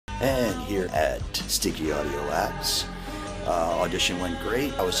And here at Sticky Audio Labs, audition went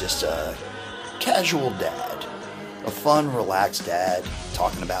great. I was just a casual dad, a fun, relaxed dad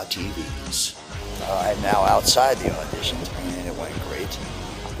talking about TVs. I'm now outside the auditions and it went great.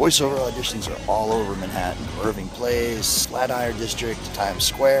 Voiceover auditions are all over Manhattan, Irving Place, Flatiron District, Times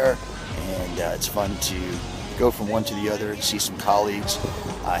Square, and it's fun to go from one to the other and see some colleagues.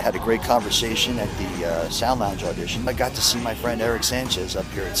 I had a great conversation at the Sound Lounge audition. I got to see my friend Eric Sanchez up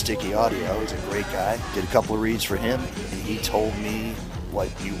here at Sticky Audio. He's a great guy. Did a couple of reads for him, and he told me what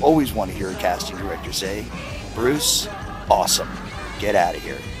you always want to hear a casting director say: Bruce, awesome, get out of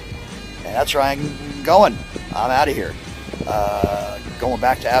here. And that's where I'm going. I'm out of here. Going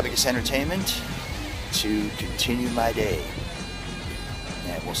back to Abacus Entertainment to continue my day.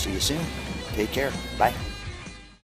 And we'll see you soon. Take care. Bye.